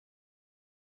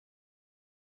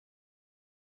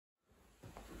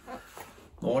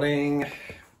Morning.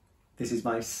 This is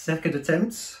my second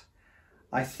attempt.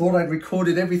 I thought I'd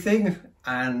recorded everything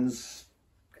and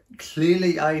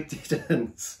clearly I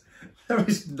didn't. There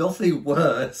is nothing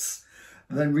worse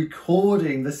than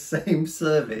recording the same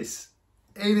service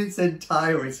in its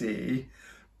entirety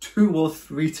 2 or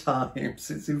 3 times.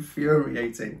 It's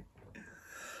infuriating.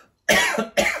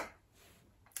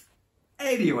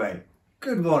 Anyway,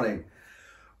 good morning.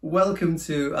 Welcome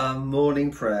to our morning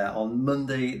prayer on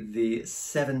Monday the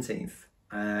 17th.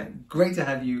 Great to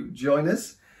have you join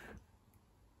us.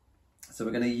 So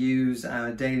we're going to use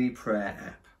our daily prayer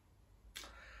app.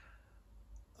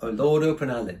 O Lord, open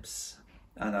our lips,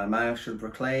 and our mouth shall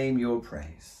proclaim your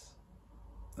praise.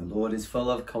 The Lord is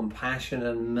full of compassion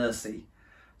and mercy,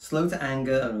 slow to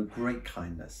anger and of great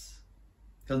kindness.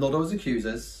 He'll not always accuse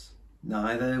us,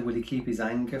 neither will he keep his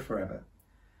anger forever.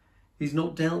 He's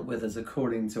not dealt with us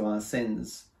according to our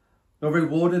sins, nor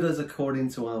rewarded us according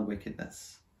to our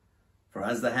wickedness. For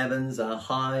as the heavens are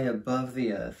high above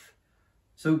the earth,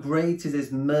 so great is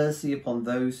his mercy upon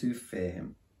those who fear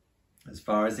him. As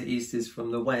far as the east is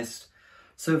from the west,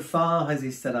 so far has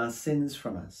he set our sins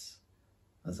from us.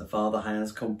 As a father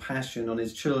has compassion on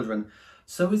his children,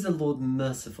 so is the Lord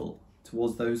merciful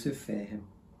towards those who fear him.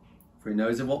 For he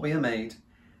knows of what we are made.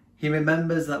 He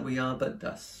remembers that we are but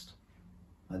dust.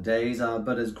 Our days are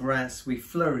but as grass, we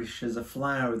flourish as a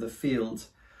flower of the field.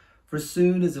 For as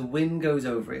soon as the wind goes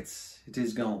over it, it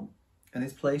is gone, and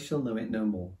its place shall know it no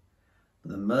more.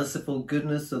 But the merciful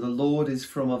goodness of the Lord is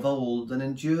from of old, and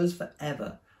endures for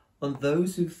ever on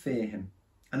those who fear him,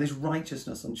 and his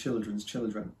righteousness on children's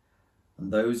children, on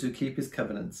those who keep his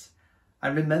covenants,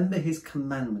 and remember his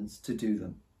commandments to do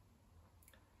them.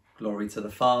 Glory to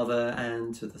the Father,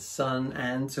 and to the Son,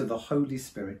 and to the Holy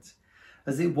Spirit,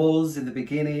 as it was in the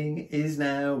beginning, is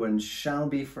now, and shall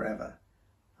be forever.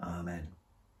 Amen.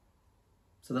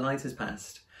 So the night has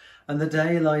passed, and the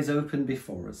day lies open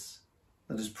before us.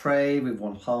 Let us pray with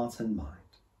one heart and mind.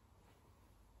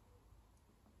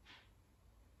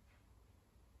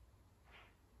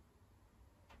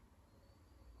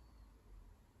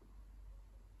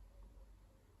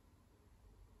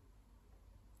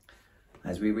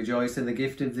 As we rejoice in the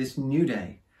gift of this new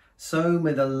day, so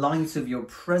may the light of your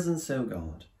presence, O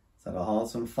God, set our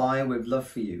hearts on fire with love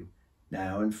for you,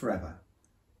 now and forever.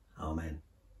 Amen.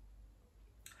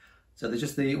 So there's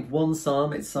just the one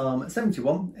psalm. It's Psalm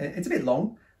 71. It's a bit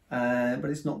long, but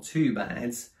it's not too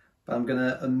bad. But I'm going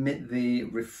to omit the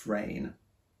refrain.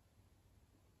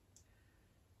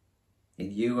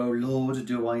 In you, O Lord,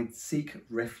 do I seek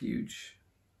refuge.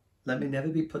 Let me never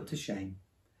be put to shame.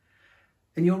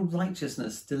 In your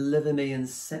righteousness, deliver me and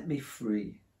set me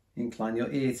free. Incline your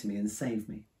ear to me and save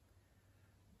me.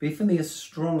 Be for me a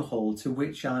stronghold to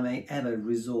which I may ever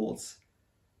resort.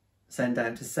 Send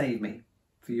out to save me,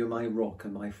 for you are my rock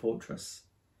and my fortress.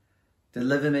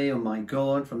 Deliver me, O my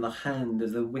God, from the hand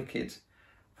of the wicked,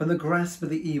 from the grasp of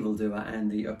the evildoer and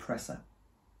the oppressor.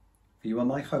 For you are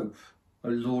my hope, O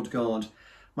Lord God,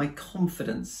 my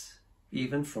confidence,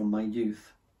 even from my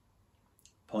youth.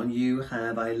 Upon you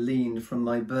have I leaned from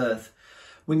my birth,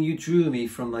 when you drew me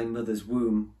from my mother's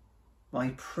womb.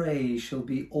 My praise shall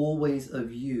be always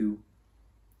of you.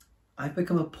 I've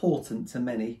become a portent to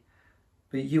many,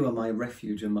 but you are my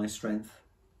refuge and my strength.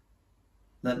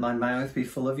 Let my mouth be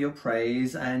full of your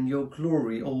praise and your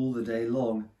glory all the day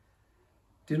long.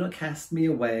 Do not cast me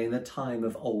away in the time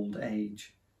of old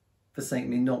age. Forsake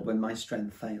me not when my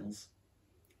strength fails.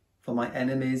 For my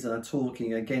enemies are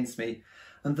talking against me,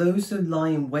 and those who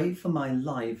lie in wait for my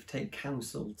life take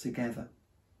counsel together.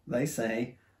 They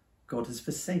say, God has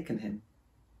forsaken him.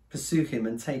 Pursue him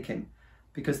and take him,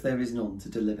 because there is none to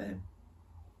deliver him.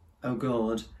 O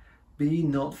God, be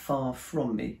not far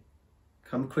from me.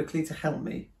 Come quickly to help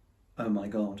me, O my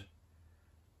God.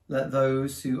 Let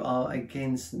those who are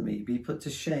against me be put to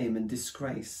shame and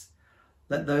disgrace.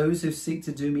 Let those who seek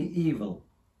to do me evil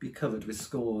be covered with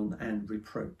scorn and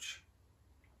reproach.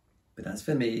 But as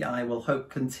for me, I will hope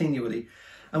continually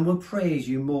and will praise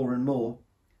you more and more.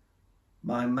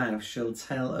 My mouth shall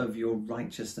tell of your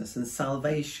righteousness and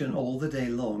salvation all the day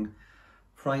long,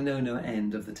 for I know no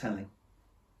end of the telling.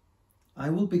 I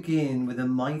will begin with the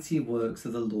mighty works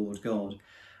of the Lord God.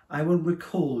 I will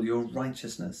recall your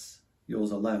righteousness, yours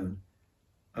alone.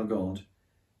 O God,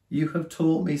 you have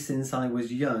taught me since I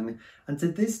was young, and to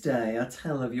this day I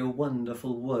tell of your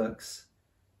wonderful works.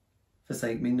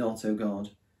 Forsake me not, O God,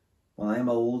 while I am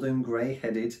old and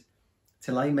grey-headed,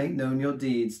 till I make known your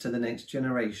deeds to the next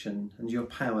generation and your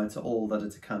power to all that are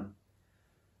to come.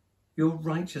 Your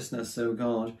righteousness, O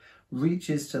God,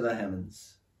 reaches to the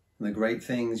heavens, and the great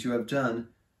things you have done,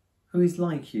 who is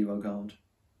like you, O God?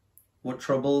 what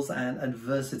troubles and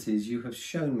adversities you have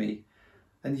shown me,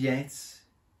 and yet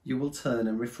you will turn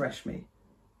and refresh me,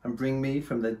 and bring me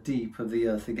from the deep of the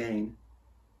earth again.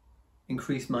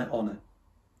 Increase my honour,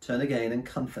 turn again and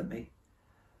comfort me.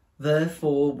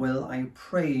 Therefore will I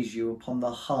praise you upon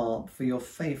the harp for your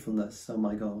faithfulness, O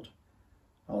my God.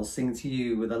 I will sing to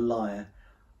you with a lyre,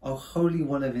 O Holy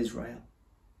One of Israel.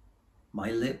 My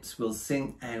lips will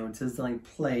sing out as I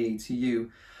play to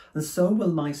you, and so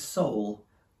will my soul,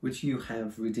 which you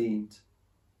have redeemed.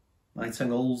 My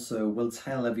tongue also will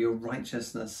tell of your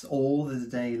righteousness all the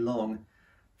day long,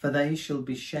 for they shall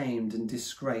be shamed and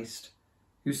disgraced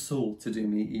who sought to do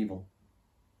me evil.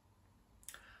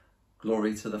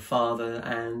 Glory to the Father,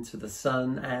 and to the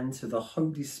Son, and to the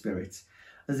Holy Spirit,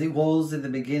 as it was in the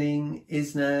beginning,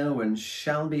 is now, and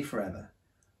shall be forever.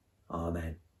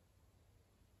 Amen.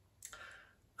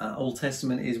 Old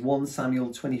Testament is 1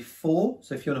 Samuel 24,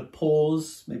 so if you want to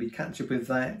pause, maybe catch up with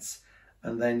that,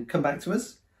 and then come back to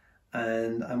us.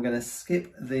 And I'm going to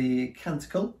skip the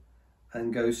canticle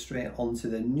and go straight on to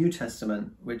the New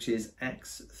Testament, which is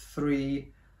Acts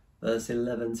 3, verse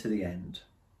 11 to the end.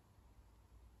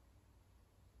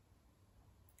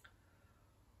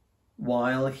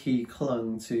 While he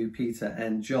clung to Peter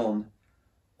and John,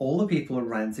 all the people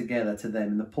ran together to them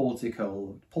in the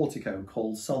portico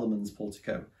called Solomon's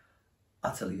portico,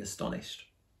 utterly astonished.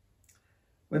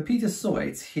 When Peter saw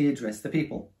it, he addressed the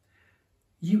people.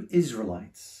 You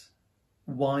Israelites,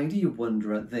 why do you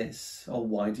wonder at this, or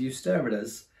why do you stare at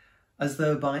us, as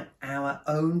though by our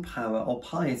own power or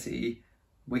piety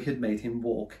we had made him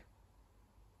walk?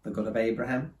 The God of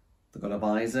Abraham, the God of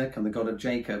Isaac, and the God of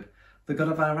Jacob, the God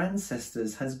of our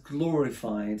ancestors, has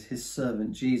glorified his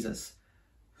servant Jesus,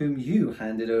 whom you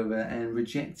handed over and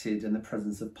rejected in the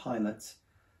presence of Pilate,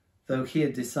 though he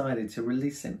had decided to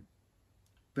release him.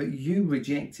 But you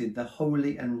rejected the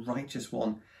holy and righteous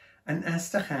one, and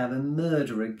asked to have a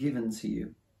murderer given to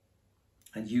you.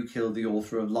 And you killed the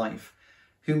author of life,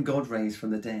 whom God raised from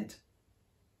the dead.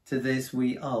 To this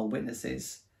we are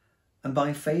witnesses, and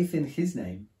by faith in his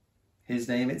name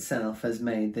itself has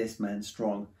made this man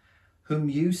strong, whom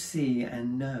you see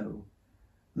and know.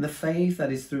 And the faith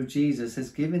that is through Jesus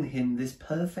has given him this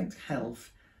perfect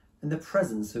health in the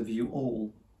presence of you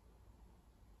all.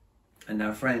 And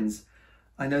now, friends,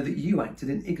 I know that you acted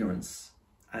in ignorance,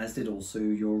 as did also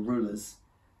your rulers.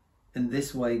 In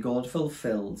this way God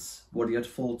fulfills what he had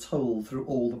foretold through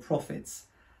all the prophets,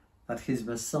 that his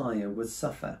Messiah would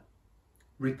suffer.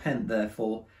 Repent,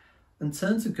 therefore, and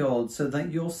turn to God, so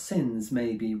that your sins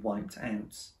may be wiped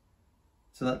out,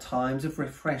 so that times of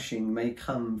refreshing may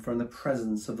come from the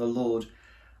presence of the Lord,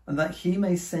 and that he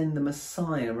may send the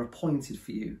Messiah appointed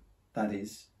for you, that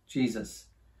is, Jesus,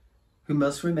 who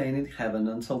must remain in heaven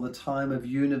until the time of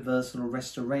universal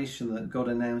restoration that God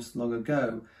announced long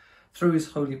ago through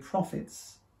his holy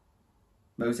prophets.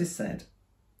 Moses said,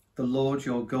 "The Lord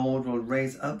your God will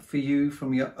raise up for you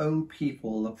from your own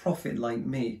people a prophet like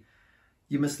me.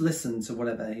 You must listen to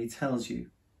whatever he tells you.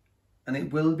 And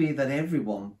it will be that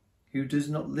everyone who does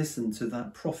not listen to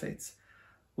that prophet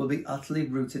will be utterly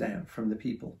rooted out from the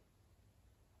people."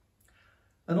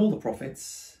 And all the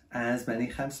prophets, as many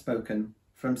have spoken,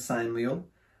 from Samuel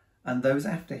and those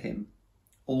after him,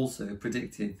 also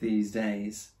predicted these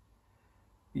days.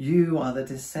 You are the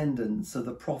descendants of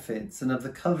the prophets and of the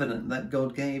covenant that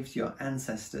God gave to your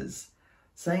ancestors,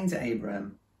 saying to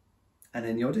Abraham, "And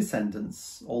in your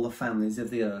descendants all the families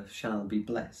of the earth shall be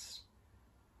blessed."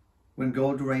 When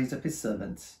God raised up his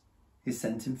servant, he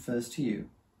sent him first to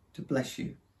you to bless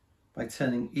you by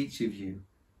turning each of you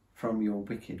from your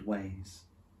wicked ways.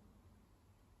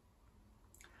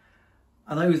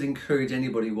 And I always encourage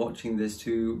anybody watching this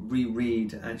to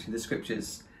reread actually the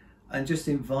scriptures and just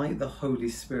invite the Holy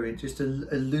Spirit just to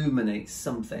illuminate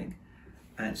something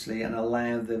actually and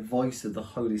allow the voice of the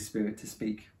Holy Spirit to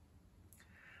speak.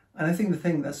 And I think the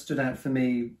thing that stood out for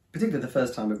me, particularly the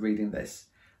first time of reading this,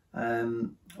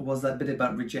 was that bit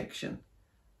about rejection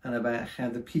and about how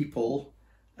the people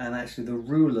and actually the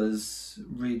rulers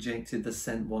rejected the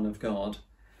sent one of God.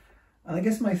 And I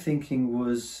guess my thinking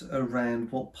was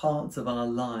around what parts of our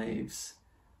lives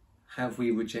have we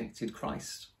rejected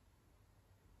Christ.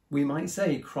 We might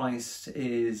say Christ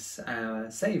is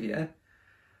our Saviour,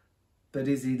 but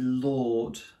is he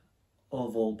Lord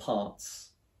of all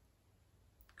parts?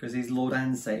 Because he's Lord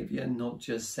and Saviour, not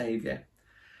just Saviour.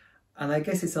 And I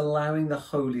guess it's allowing the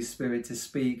Holy Spirit to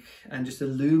speak and just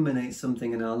illuminate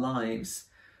something in our lives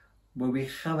where we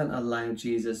haven't allowed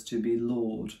Jesus to be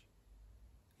Lord.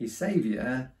 He's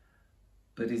Saviour,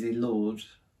 but is he Lord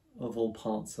of all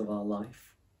parts of our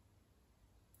life?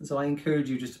 And so I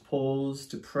encourage you just to pause,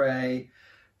 to pray,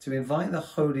 to invite the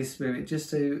Holy Spirit just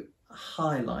to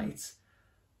highlight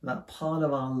that part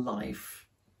of our life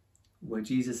where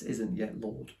Jesus isn't yet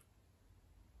Lord.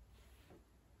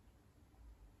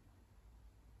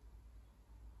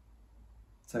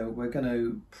 So we're going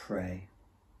to pray.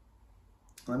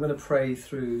 I'm going to pray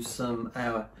through some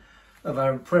of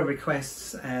our prayer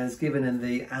requests as given in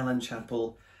the Allen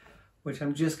Chapel, which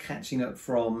I'm just catching up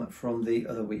from the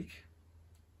other week.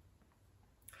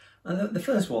 And the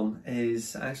first one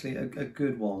is actually a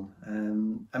good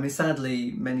one. I mean,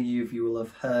 sadly, many of you will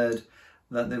have heard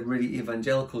that the really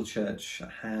evangelical church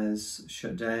has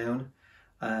shut down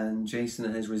and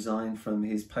Jason has resigned from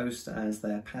his post as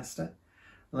their pastor.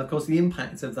 And of course, the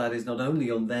impact of that is not only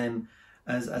on them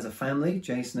as a family,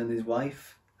 Jason and his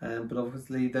wife, but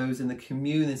obviously those in the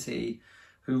community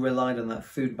who relied on that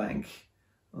food bank.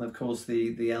 And of course,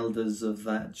 the elders of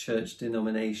that church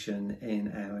denomination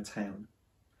in our town.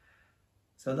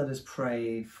 So let us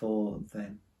pray for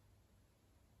them.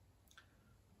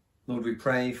 Lord, we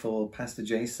pray for Pastor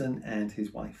Jason and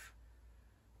his wife.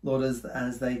 Lord,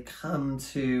 as they come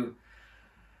to,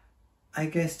 I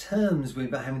guess, terms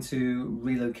with having to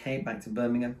relocate back to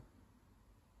Birmingham,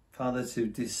 Father, to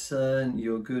discern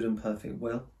your good and perfect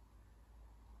will,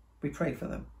 we pray for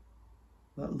them.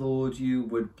 That, Lord, you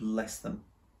would bless them.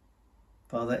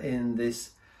 Father, in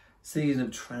this season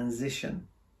of transition,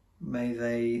 may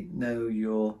they know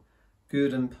your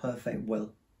good and perfect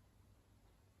will.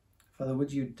 Father,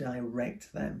 would you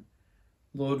direct them?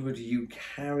 Lord, would you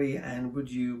carry and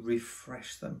would you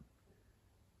refresh them?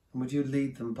 And would you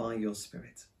lead them by your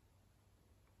Spirit?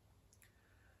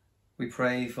 We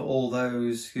pray for all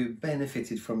those who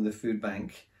benefited from the food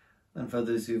bank and for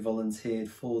those who volunteered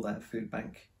for that food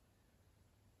bank.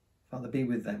 Father, be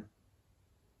with them.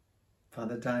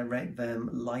 Father, direct them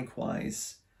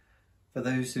likewise for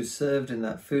those who served in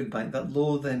that food bank, that,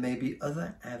 Lord, there may be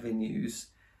other avenues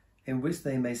in which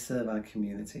they may serve our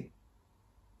community.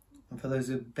 And for those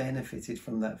who benefited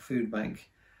from that food bank,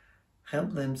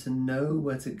 help them to know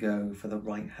where to go for the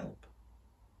right help.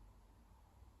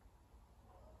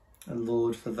 And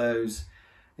Lord, for those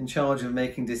in charge of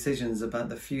making decisions about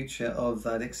the future of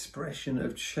that expression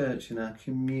of church in our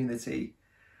community,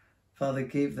 Father,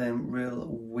 give them real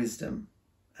wisdom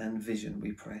and vision,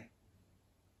 we pray.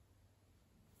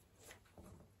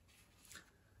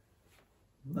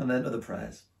 And then other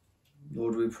prayers.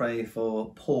 Lord, we pray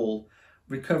for Paul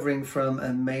recovering from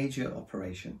a major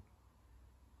operation,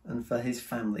 and for his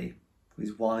family,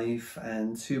 his wife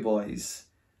and 2 boys,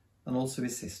 and also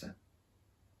his sister.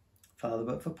 Father,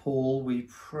 but for Paul, we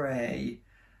pray,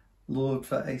 Lord,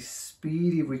 for a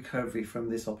speedy recovery from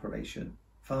this operation.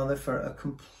 Father, for a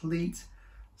complete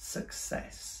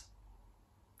success.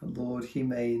 And Lord, he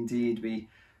may indeed be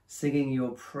singing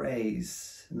your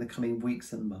praise in the coming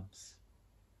weeks and months.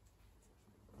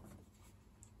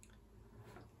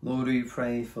 Lord, we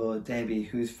pray for Debbie,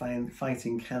 who's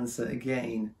fighting cancer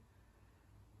again.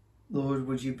 Lord,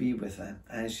 would you be with her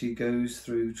as she goes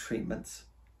through treatment?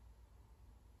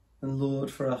 And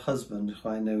Lord, for her husband, who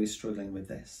I know is struggling with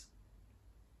this,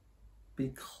 be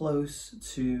close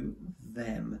to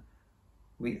them,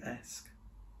 we ask.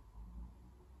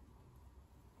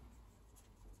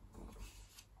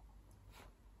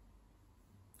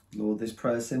 Lord, this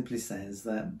prayer simply says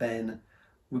that Ben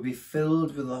will be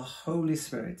filled with the Holy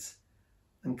Spirit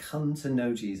and come to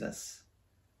know Jesus.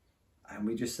 And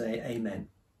we just say amen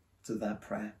to that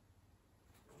prayer.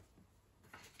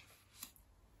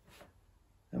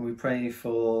 And we pray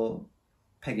for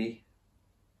Peggy,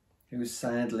 who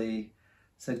sadly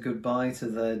said goodbye to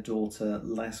their daughter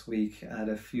last week at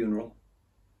a funeral.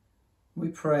 We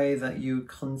pray that you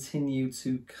continue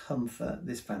to comfort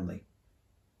this family.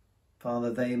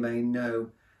 Father, they may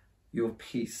know your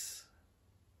peace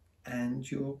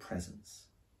and your presence.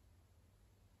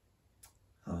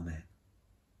 Amen.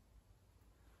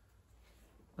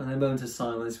 And in a moment of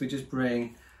silence, we just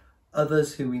bring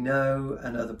others who we know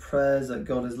and other prayers that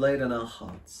God has laid on our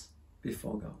hearts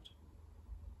before God.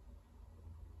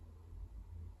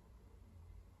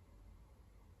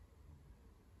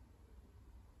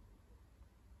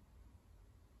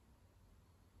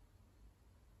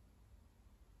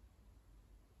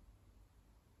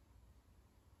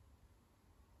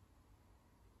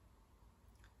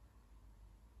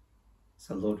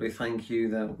 So Lord, we thank you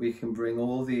that we can bring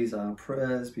all these our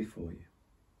prayers before you.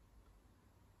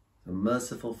 So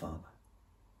merciful Father,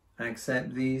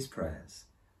 accept these prayers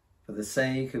for the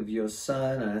sake of your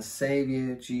Son, our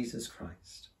Saviour, Jesus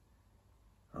Christ.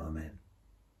 Amen.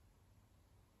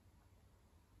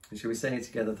 And shall we say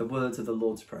together the words of the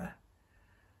Lord's Prayer?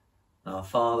 Our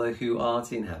Father who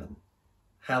art in heaven,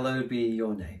 hallowed be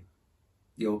your name.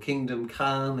 Your kingdom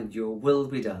come and your will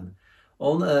be done,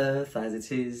 on earth as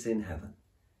it is in heaven.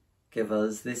 Give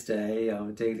us this day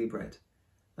our daily bread,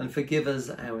 and forgive us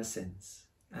our sins,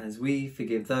 as we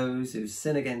forgive those who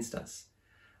sin against us.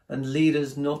 And lead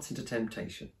us not into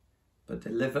temptation, but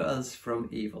deliver us from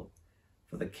evil.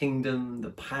 For the kingdom, the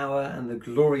power, and the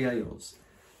glory are yours,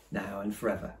 now and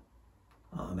forever.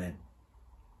 Amen.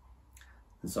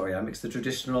 And sorry, I mixed the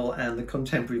traditional and the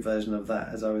contemporary version of that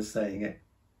as I was saying it.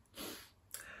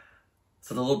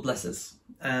 So the Lord bless us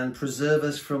and preserve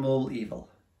us from all evil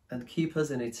and keep us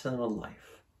in eternal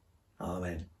life.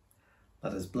 Amen.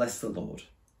 Let us bless the Lord.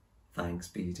 Thanks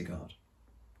be to God.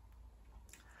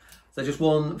 So just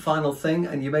one final thing,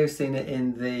 and you may have seen it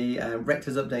in the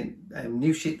Rector's Update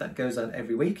news sheet that goes out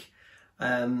every week.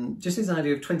 Just this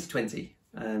idea of 2020.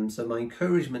 So my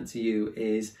encouragement to you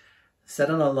is set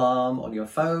an alarm on your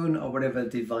phone or whatever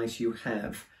device you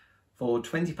have for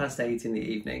 8:20 in the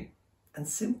evening, and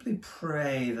simply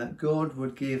pray that God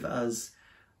would give us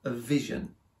a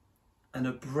vision and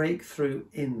a breakthrough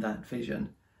in that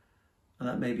vision. And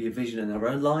that may be a vision in our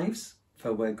own lives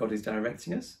for where God is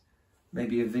directing us,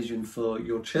 maybe a vision for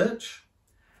your church,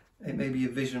 it may be a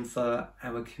vision for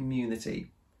our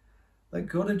community. That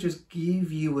God would just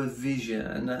give you a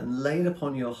vision and lay it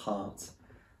upon your heart,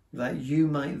 that you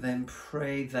might then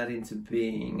pray that into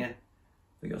being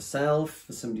for yourself,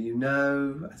 for somebody you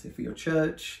know, as if for your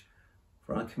church,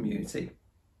 for our community.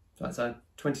 So that's our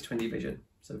 2020 vision.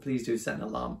 So please do set an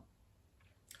alarm.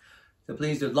 So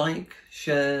please do like,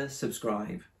 share,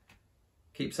 subscribe.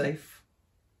 Keep safe,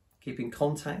 keep in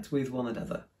contact with one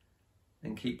another,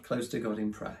 and keep close to God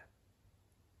in prayer.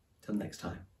 Till next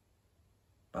time.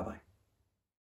 Bye-bye.